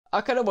I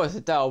kind of wanted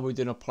to tell we're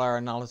doing a player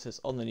analysis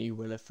on the new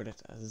Wilfried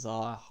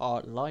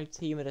Zaha live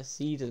team of the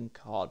season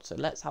card. So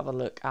let's have a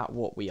look at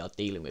what we are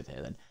dealing with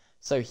here then.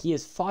 So he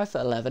is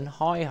 5'11",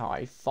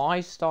 high,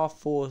 5-star,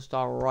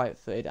 4-star,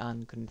 right-footed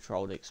and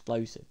controlled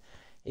explosive.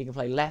 He can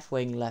play left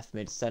wing, left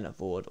mid, centre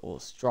forward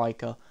or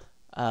striker.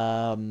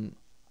 Actually,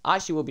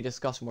 we'll be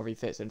discussing where he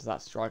fits into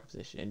that striker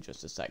position in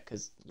just a sec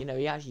because, you know,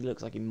 he actually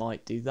looks like he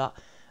might do that.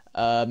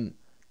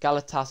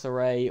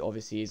 Galatasaray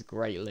obviously is a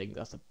great link.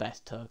 That's the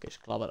best Turkish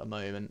club at the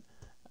moment.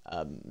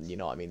 You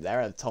know what I mean? They're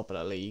at the top of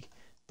the league.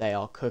 They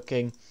are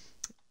cooking.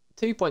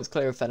 2 points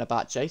clear of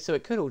Fenerbahce, so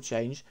it could all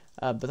change.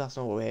 But that's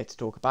not what we're here to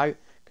talk about,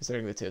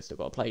 considering the two have still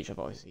got to play each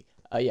other, obviously.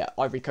 Yeah,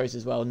 Ivory Coast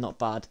as well, not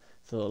bad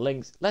for the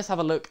links. Let's have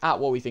a look at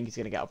what we think is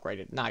going to get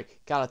upgraded. Now,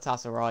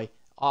 Galatasaray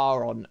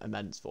are on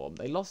immense form.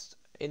 They lost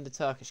in the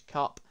Turkish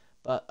Cup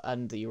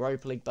and the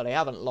Europa League, but they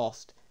haven't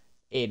lost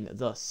in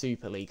the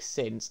Super League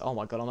since, oh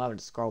my god, I'm having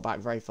to scroll back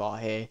very far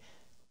here,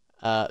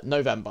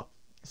 November.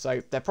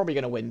 So they're probably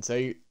going to win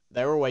too.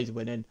 They're always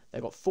winning.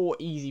 They've got 4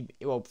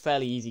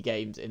 fairly easy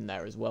games in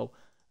there as well,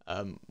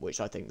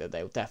 which I think that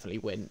they'll definitely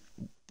win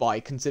by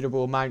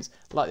considerable amounts,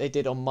 like they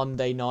did on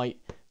Monday night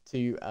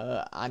to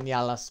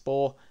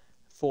Antalyaspor,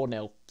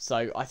 4-0.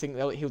 So I think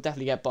he'll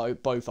definitely get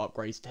both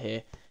upgrades to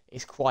here.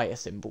 It's quite a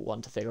simple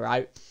one to figure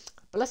out.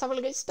 But let's have a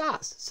look at his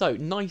stats. So,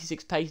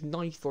 96 pace,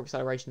 94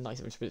 acceleration,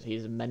 97 sprint speed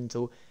is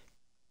mental.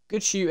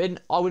 Good shooting.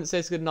 I wouldn't say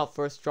it's good enough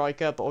for a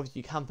striker, but obviously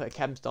you can put a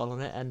chem style on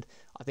it, and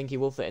I think he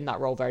will fit in that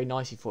role very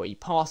nicely for you.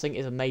 Passing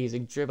is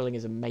amazing. Dribbling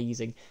is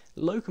amazing.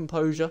 Low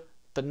composure,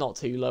 but not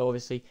too low,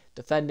 obviously.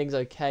 Defending's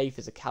okay.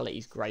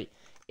 Physicality's great.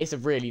 It's a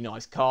really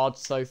nice card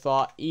so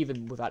far,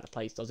 even without the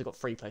playstyles. They've got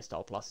 3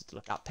 playstyle pluses to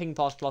look at. Ping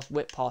pass plus,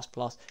 whip pass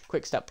plus,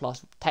 quick step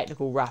plus,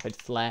 technical, rapid,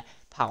 flare,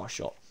 power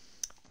shot.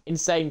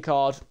 Insane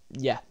card,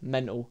 yeah,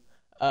 mental.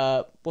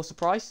 What's the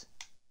price?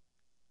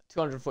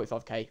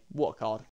 245k. What a card.